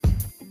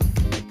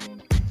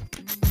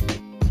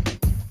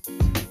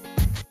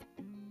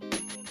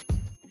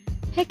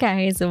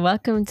Hey guys,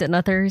 welcome to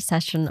another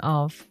session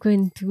of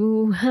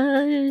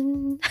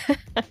Kwentuhan.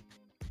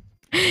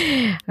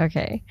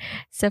 Okay,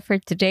 so for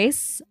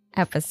today's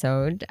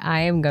episode,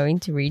 I am going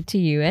to read to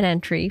you an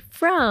entry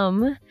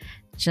from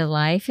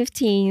July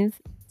 15th,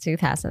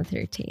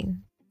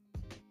 2013.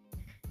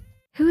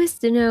 Who is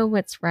to know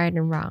what's right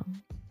and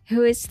wrong?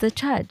 Who is the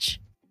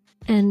judge?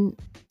 And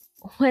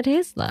what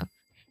is love?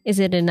 Is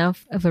it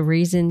enough of a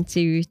reason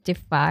to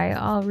defy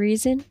all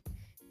reason?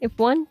 If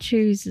one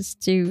chooses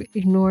to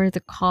ignore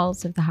the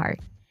calls of the heart,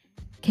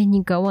 can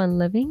you go on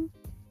living?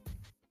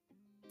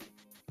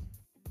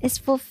 Is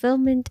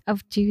fulfillment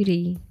of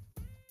duty?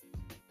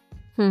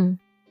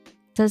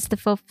 Does the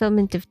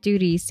fulfillment of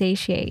duty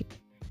satiate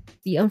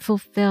the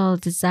unfulfilled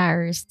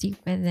desires deep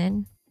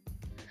within?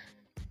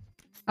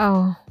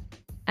 Oh,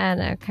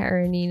 Anna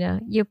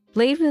Karenina, you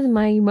played with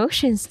my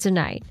emotions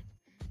tonight.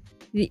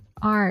 The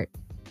art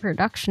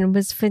production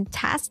was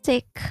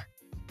fantastic.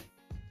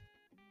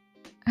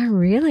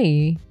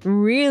 Really?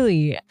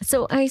 Really?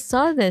 So I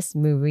saw this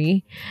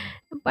movie.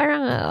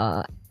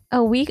 Parang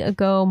a week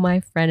ago, my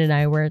friend and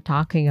I were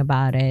talking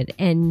about it,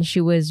 and she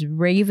was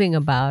raving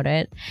about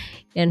it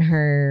in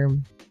her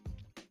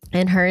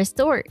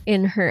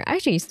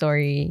IG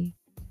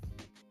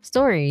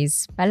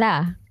stories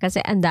pala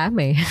kasi ang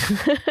dami.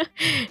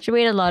 She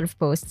made a lot of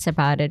posts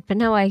about it, but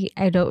now I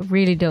don't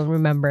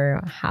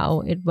remember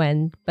how it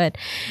went. But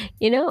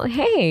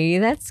hey,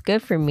 that's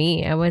good for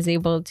me. I was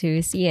able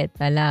to see it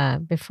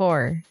pala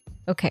before.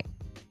 Okay,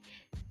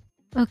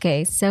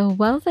 so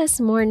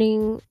this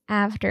morning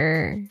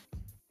after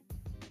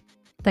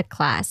the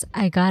class,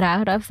 I got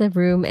out of the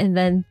room and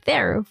then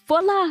there,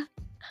 voila!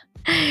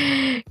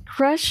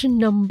 Crush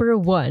number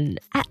one.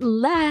 At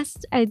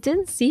last, I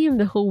didn't see him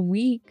the whole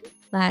week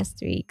last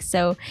week,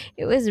 so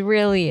it was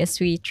really a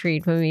sweet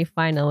treat when we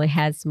finally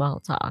had small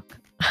talk.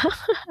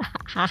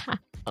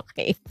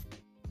 Okay.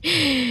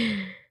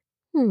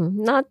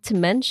 Not to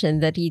mention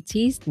that he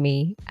teased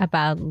me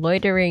about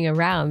loitering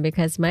around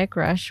because my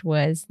crush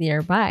was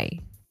nearby.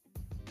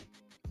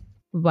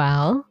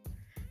 Well,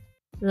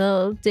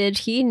 little did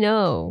he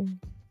know.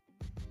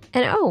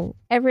 And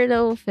every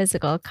little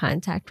physical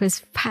contact was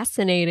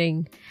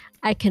fascinating.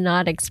 I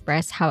cannot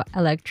express how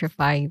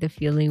electrifying the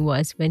feeling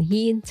was when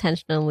he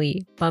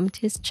intentionally bumped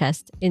his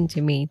chest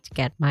into me to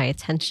get my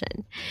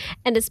attention.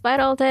 And despite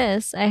all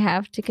this, I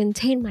have to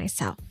contain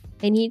myself.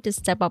 I need to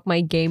step up my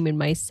game in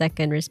my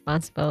school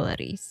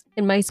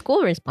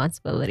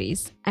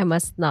responsibilities. I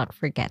must not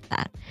forget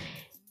that.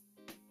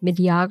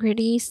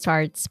 Mediocrity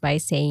starts by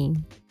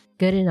saying,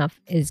 good enough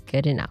is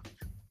good enough.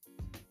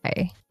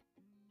 Okay.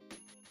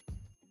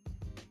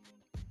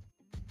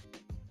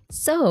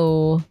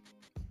 So,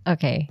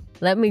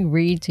 let me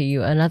read to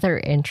you another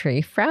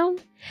entry from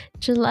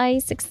July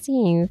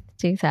 16th,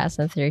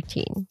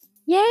 2013.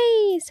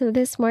 Yay! So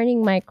this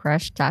morning, my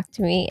crush talked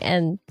to me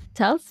and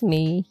tells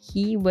me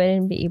he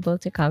wouldn't be able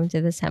to come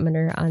to the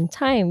seminar on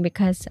time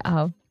because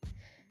of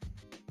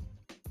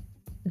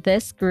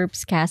this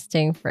group's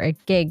casting for a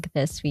gig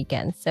this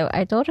weekend. So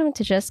I told him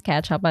to just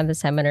catch up on the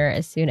seminar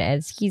as soon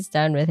as he's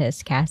done with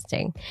his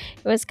casting.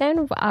 It was kind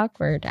of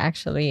awkward,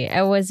 actually.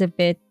 I was a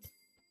bit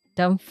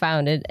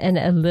dumbfounded and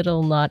a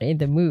little not in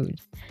the mood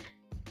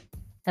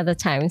at the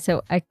time,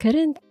 so I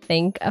couldn't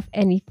think of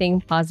anything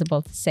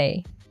possible to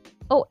say.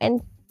 Oh,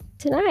 and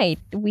tonight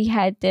we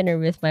had dinner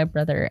with my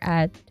brother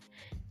at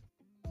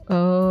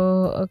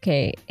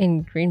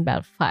in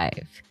Greenbelt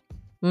 5.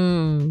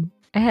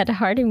 I had a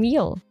hearty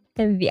meal,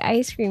 and the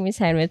ice cream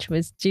sandwich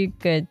was too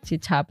good to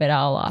top it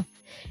all off.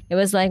 It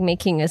was like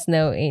making a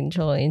snow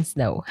angel in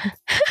snow.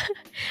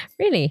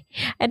 Really,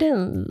 I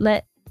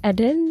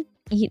didn't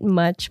eat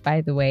much, by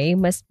the way.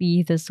 Must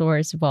be the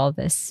source of all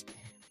this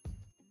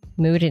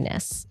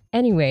moodiness.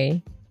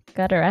 Anyway,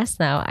 gotta rest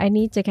now. I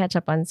need to catch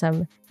up on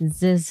some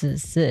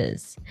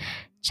zzz.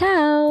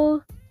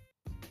 Ciao!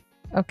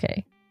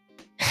 Okay.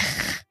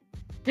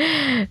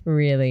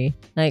 Really.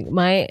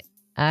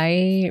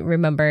 I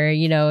remember,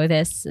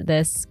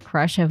 this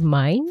crush of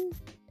mine.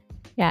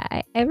 Yeah,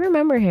 I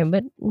remember him,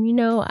 but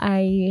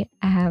I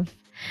have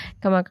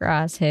come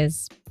across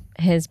his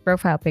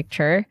profile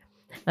picture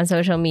on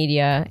social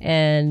media,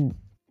 and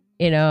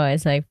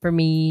it's like, for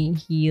me,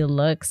 he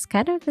looks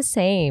kind of the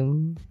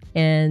same,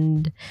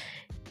 and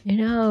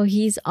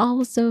he's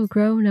also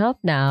grown up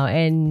now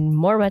and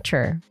more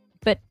mature.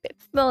 But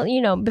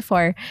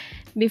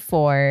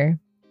before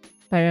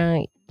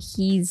parang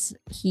he's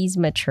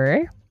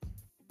mature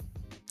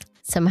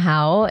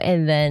somehow,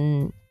 and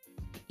then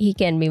he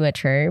can be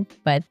mature,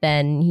 but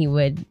then he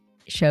would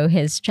show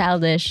his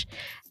childish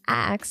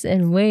acts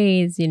and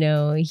ways.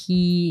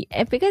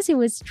 Because he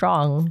was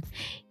strong,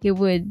 he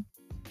would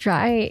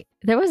try.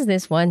 There was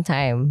this one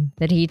time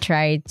that he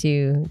tried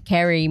to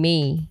carry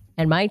me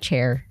and my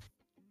chair.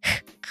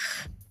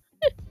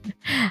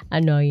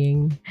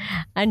 Annoying,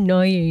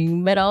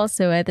 but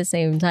also at the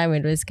same time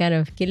it was kind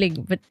of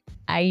killing. But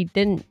I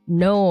didn't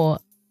know.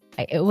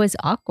 It was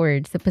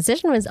awkward. The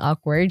position was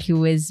awkward. He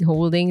was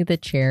holding the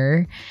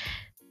chair.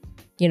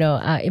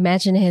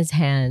 Imagine his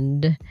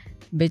hand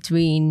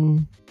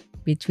between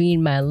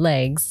between my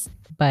legs,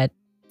 but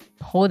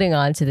holding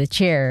on to the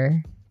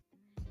chair,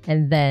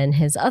 and then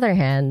his other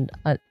hand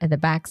at the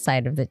back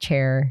side of the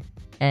chair,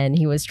 and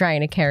he was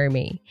trying to carry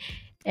me.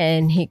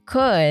 And he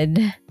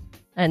could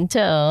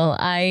until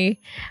I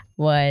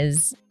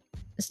was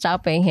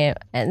stopping him,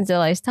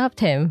 until I stopped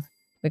him,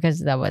 because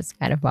that was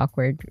kind of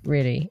awkward,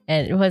 really.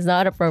 And it was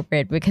not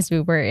appropriate because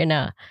we were in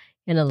a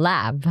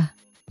lab.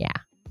 Yeah.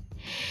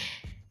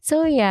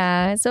 So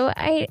yeah, so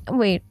I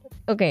wait.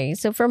 Okay,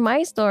 so for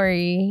my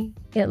story,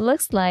 it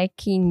looks like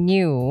he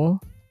knew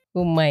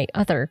who my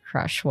other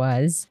crush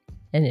was,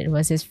 and it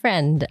was his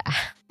friend.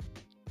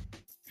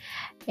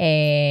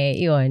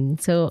 Yun.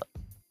 So,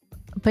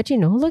 but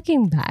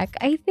looking back,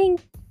 I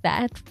think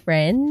that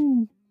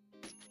friend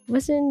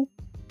wasn't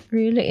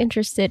really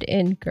interested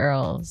in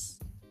girls.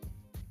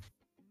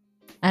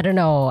 I don't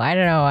know.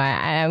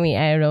 I mean,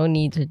 I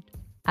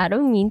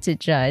don't mean to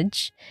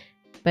judge,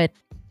 but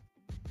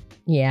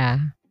yeah.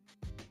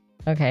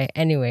 Okay,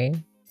 anyway.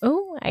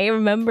 Oh, I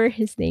remember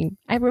his name.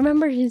 I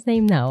remember his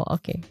name now.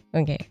 Okay.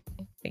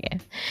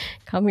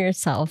 Calm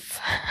yourself.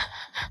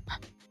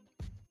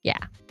 Yeah.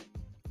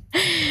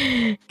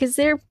 Because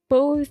they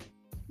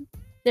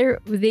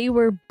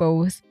were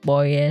both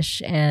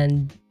boyish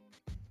and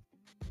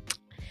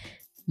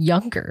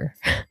younger.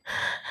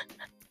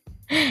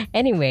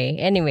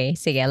 Anyway,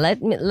 so yeah,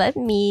 let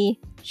me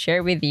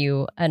share with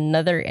you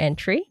another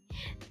entry.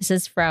 This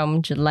is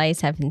from July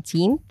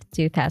 17th,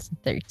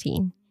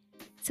 2013.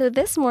 So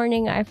this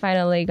morning I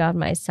finally got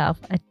myself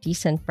a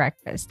decent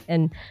breakfast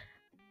and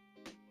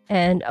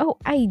oh,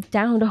 I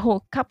downed a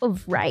whole cup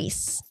of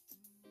rice.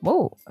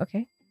 Whoa,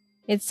 okay.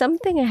 It's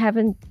something I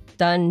haven't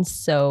done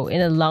so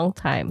in a long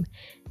time.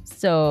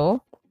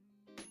 So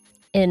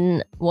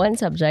in one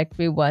subject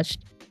we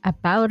watched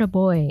About a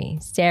Boy,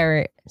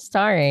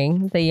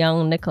 starring the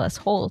young Nicholas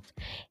Hoult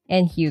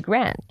and Hugh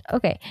Grant.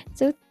 Okay,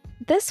 so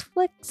this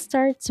flick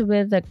starts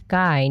with a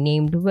guy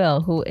named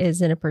Will who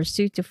is in a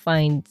pursuit to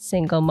find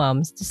single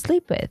moms to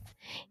sleep with.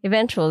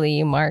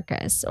 Eventually,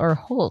 Marcus, or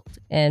Holt,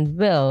 and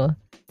Will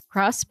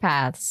cross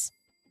paths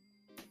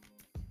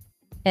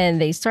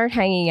and they start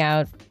hanging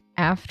out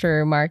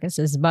after Marcus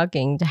is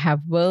bugging to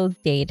have Will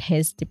date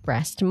his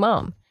depressed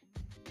mom.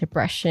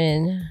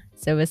 Depression,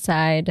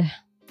 suicide.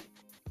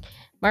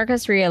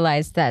 Marcus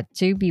realized that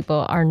two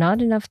people are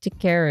not enough to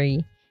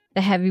carry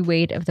the heavy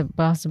weight of the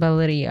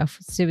possibility of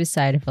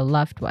suicide of a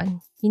loved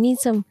one. You need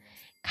some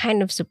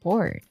kind of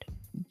support.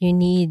 You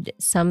need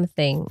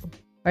something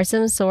or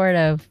some sort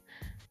of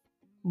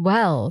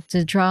well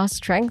to draw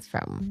strength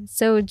from.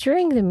 So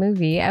during the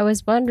movie, I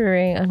was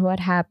wondering on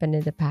what happened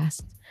in the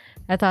past.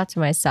 I thought to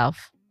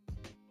myself,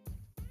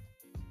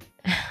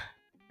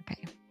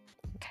 okay.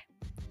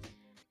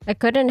 I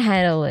couldn't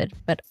handle it,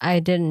 but I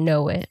didn't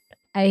know it.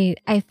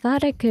 I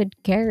thought I could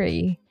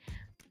carry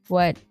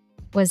what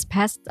was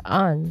passed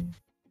on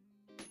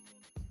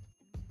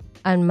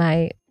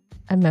my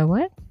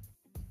what?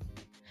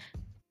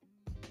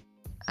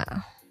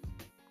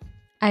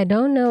 I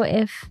don't know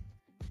if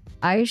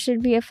I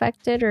should be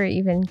affected or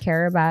even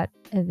care about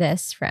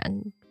this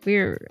friend.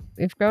 We've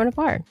grown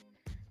apart.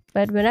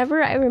 But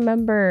whenever I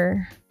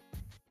remember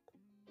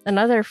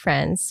another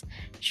friend's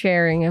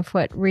sharing of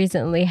what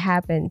recently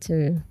happened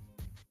to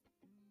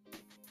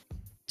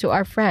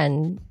our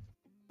friend,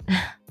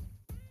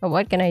 but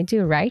what can I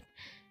do, right?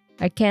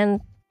 I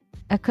couldn't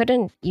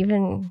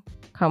even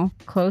come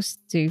close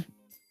to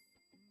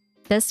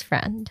this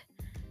friend.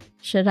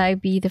 Should I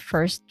be the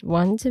first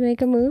one to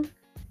make a move?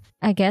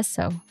 I guess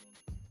so.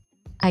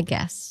 I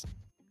guess.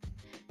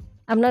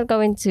 I'm not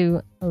going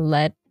to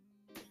let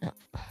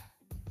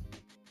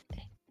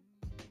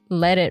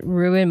it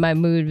ruin my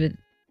mood with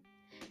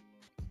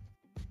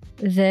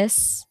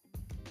this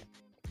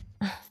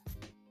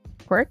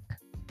quirk.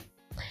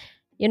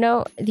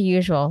 The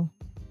usual.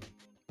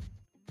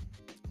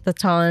 The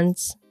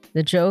taunts,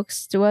 the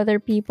jokes to other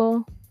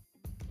people,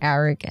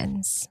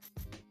 arrogance.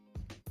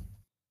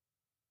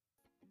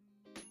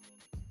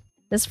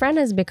 This friend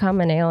has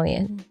become an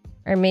alien.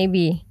 Or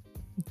maybe,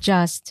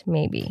 just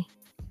maybe,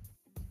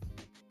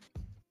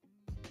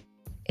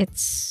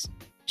 it's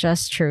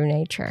just true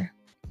nature.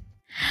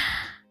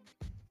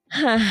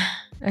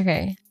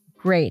 Okay,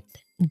 great.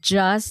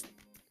 Just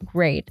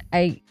great.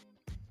 I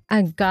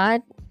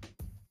got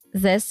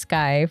this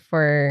guy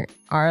for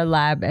our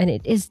lab and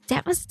it is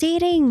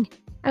devastating.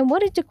 I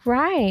wanted to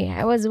cry.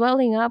 I was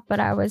welling up, but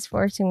I was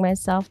forcing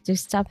myself to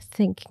stop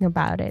thinking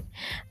about it.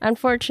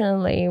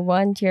 Unfortunately,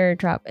 one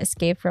teardrop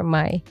escaped from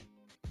my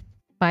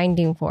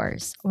binding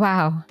force.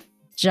 Wow.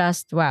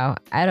 Just wow.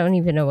 I don't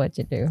even know what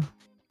to do.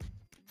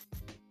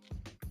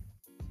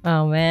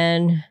 Oh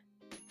man.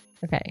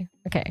 Okay.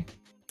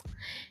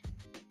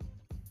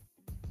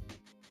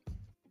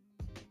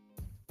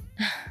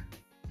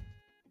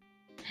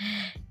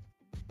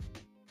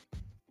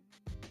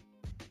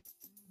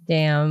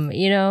 Damn,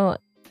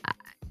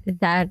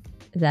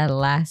 that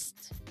last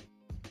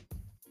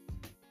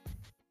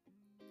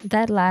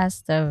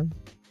of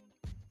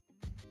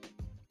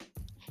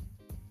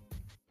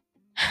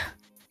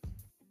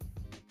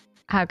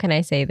how can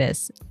I say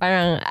this?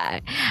 Parang,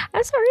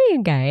 I'm sorry,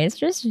 you guys.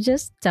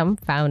 Just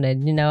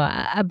dumbfounded,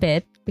 a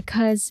bit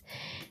because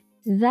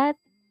that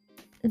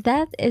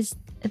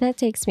that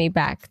takes me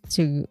back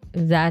to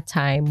that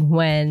time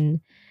when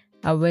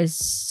I was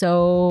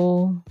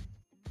so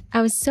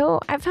I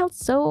felt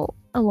so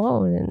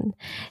alone,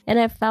 and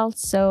I felt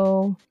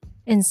so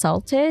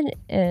insulted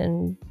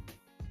and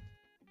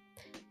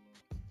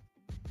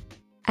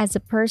as a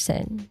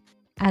person,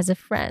 as a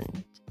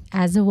friend,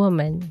 as a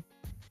woman,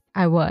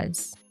 I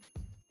was.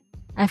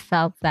 I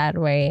felt that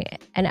way.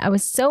 And I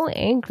was so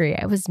angry.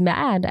 I was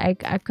mad.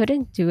 I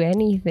couldn't do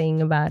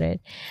anything about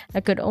it. I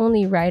could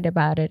only write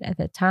about it at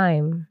the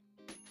time.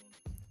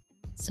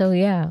 So,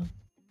 yeah.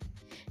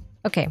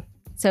 Okay.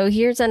 So,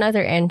 here's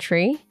another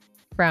entry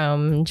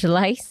from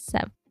July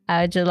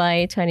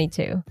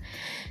 22.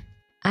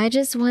 I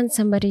just want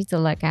somebody to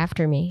look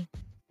after me.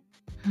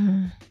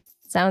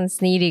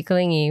 Sounds needy,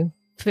 clingy,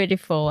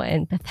 pitiful,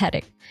 and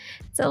pathetic.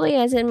 Silly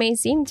as it may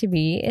seem to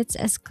be, it's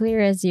as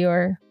clear as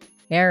your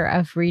pair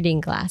of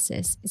reading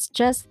glasses.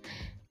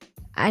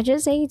 I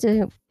just hate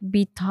to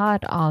be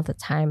taught all the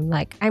time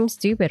like I'm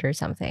stupid or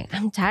something.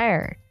 I'm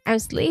tired. I'm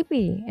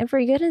sleepy. And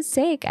for goodness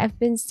sake, I've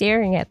been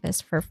staring at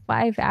this for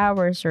 5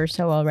 hours or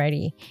so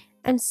already.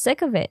 I'm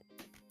sick of it.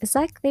 It's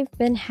like they've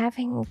been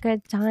having a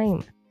good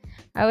time.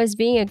 I was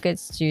being a good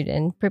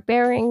student,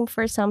 preparing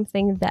for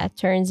something that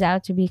turns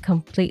out to be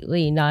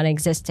completely non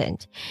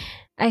existent.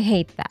 I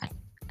hate that.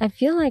 I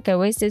feel like I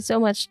wasted so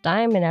much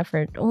time and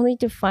effort only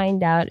to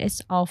find out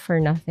it's all for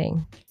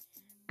nothing.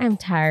 I'm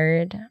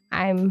tired.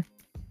 I'm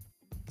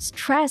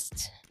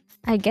stressed.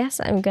 I guess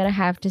I'm gonna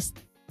have to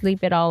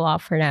sleep it all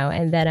off for now,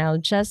 and then I'll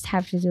just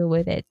have to deal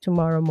with it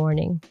tomorrow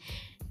morning.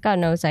 God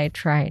knows I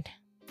tried.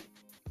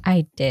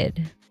 I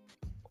did.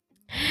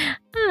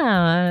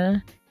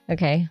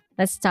 Okay,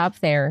 let's stop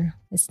there.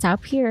 Let's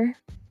stop here.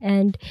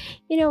 And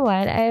you know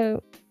what?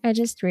 I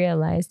just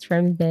realized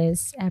from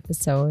this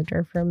episode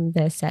or from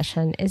this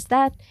session is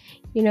that,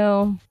 you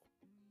know,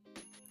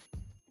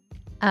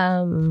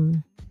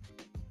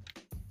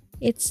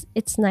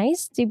 it's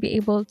nice to be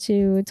able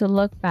to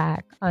look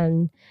back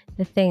on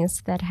the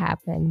things that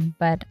happened,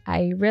 but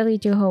I really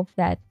do hope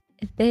that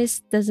this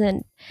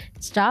doesn't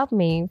stop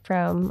me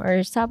from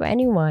or stop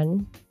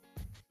anyone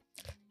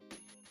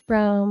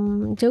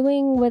from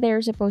doing what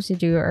they're supposed to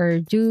do or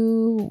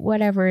do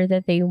whatever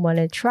that they want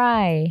to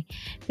try.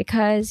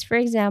 Because for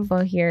example,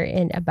 here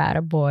in About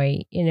a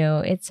Boy,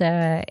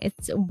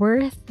 it's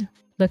worth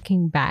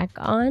looking back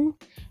on,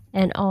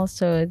 and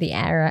also the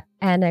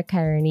Anna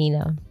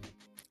Karenina,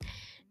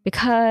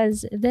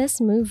 because this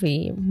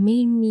movie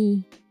made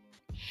me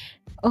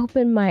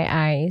open my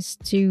eyes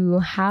to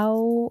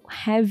how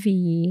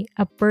heavy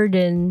a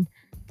burden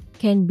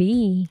can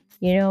be,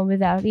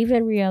 without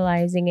even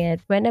realizing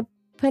it.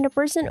 When a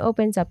person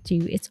opens up to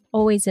you, it's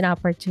always an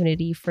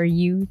opportunity for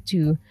you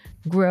to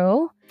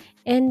grow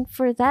and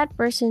for that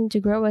person to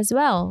grow as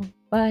well.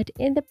 But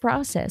in the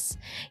process,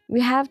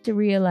 we have to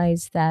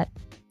realize that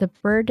the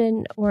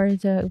burden or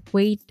the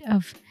weight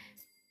of,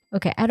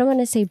 okay, I don't want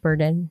to say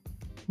burden,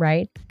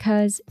 right?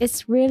 Because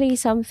it's really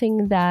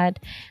something that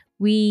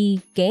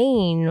we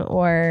gain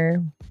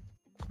or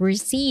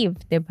receive,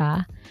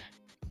 diba?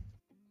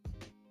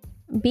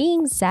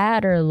 Being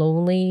sad or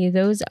lonely,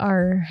 those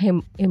are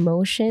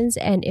emotions,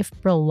 and if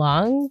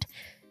prolonged,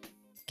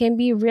 can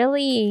be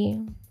really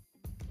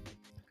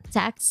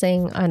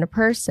taxing on a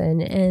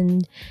person.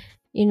 And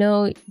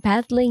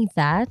battling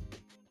that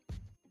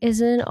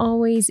isn't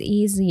always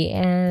easy,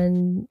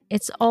 and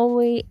it's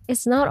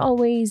not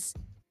always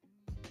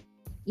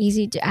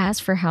easy to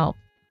ask for help,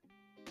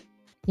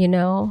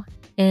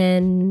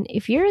 and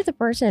if you're the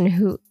person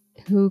who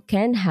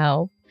can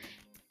help,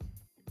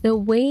 the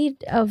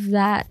weight of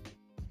that,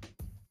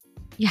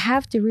 you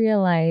have to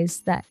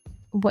realize that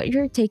what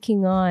you're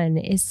taking on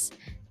is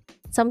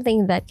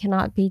something that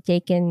cannot be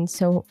taken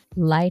so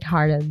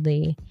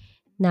lightheartedly.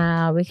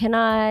 Now, we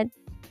cannot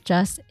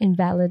just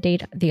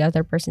invalidate the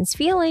other person's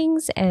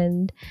feelings,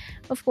 and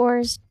of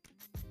course,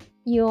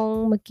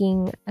 yung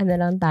maging ano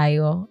lang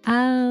tayo,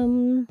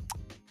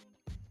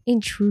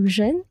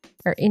 intrusion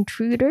or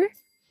intruder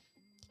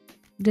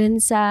dun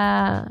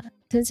sa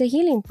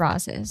healing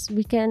process.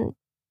 We can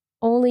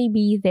only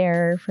be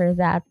there for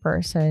that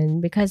person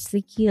because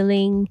the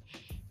healing,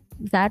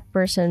 that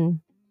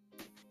person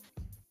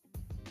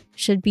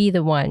should be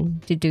the one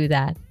to do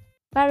that.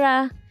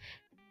 Para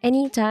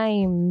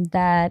anytime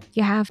that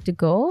you have to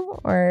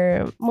go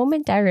or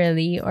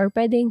momentarily or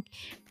pwedeng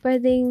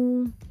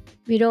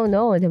we don't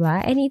know,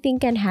 diba? Anything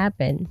can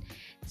happen.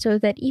 So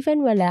that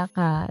even wala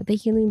ka, the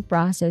healing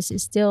process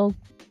is still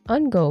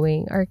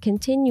ongoing or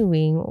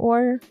continuing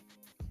or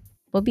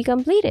will be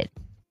completed.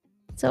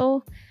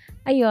 So,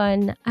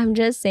 ayun, I'm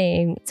just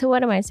saying, so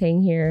what am I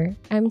saying here?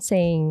 I'm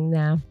saying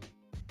na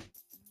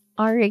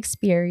our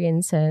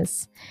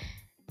experiences,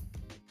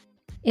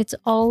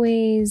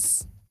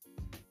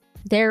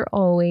 they're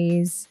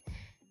always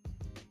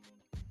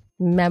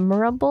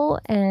memorable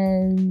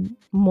and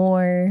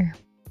more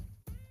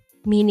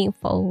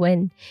meaningful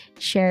when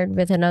shared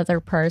with another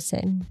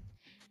person.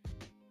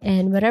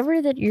 And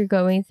whatever that you're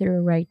going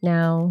through right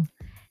now,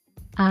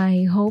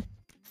 I hope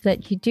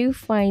that you do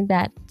find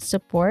that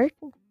support,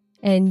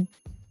 and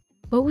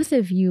both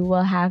of you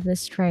will have the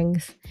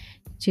strength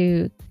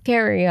to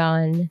carry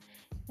on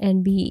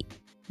and be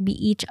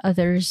each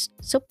other's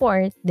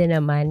support din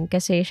naman.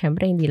 Kasi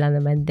syempre hindi lang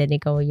naman din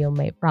ikaw yung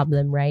may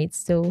problem, right?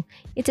 So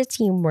it's a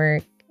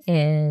teamwork,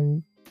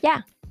 and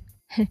yeah.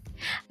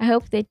 I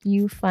hope that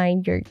you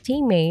find your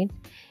teammate,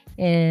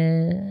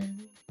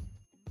 and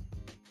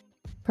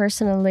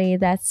personally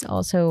that's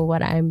also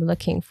what I'm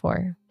looking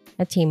for,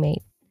 a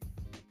teammate.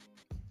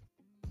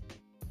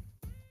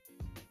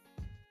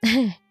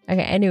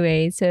 Okay,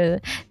 anyway, so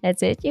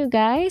that's it, you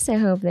guys. I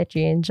hope that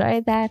you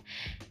enjoyed that.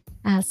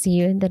 I'll see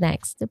you in the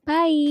next.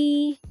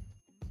 Bye.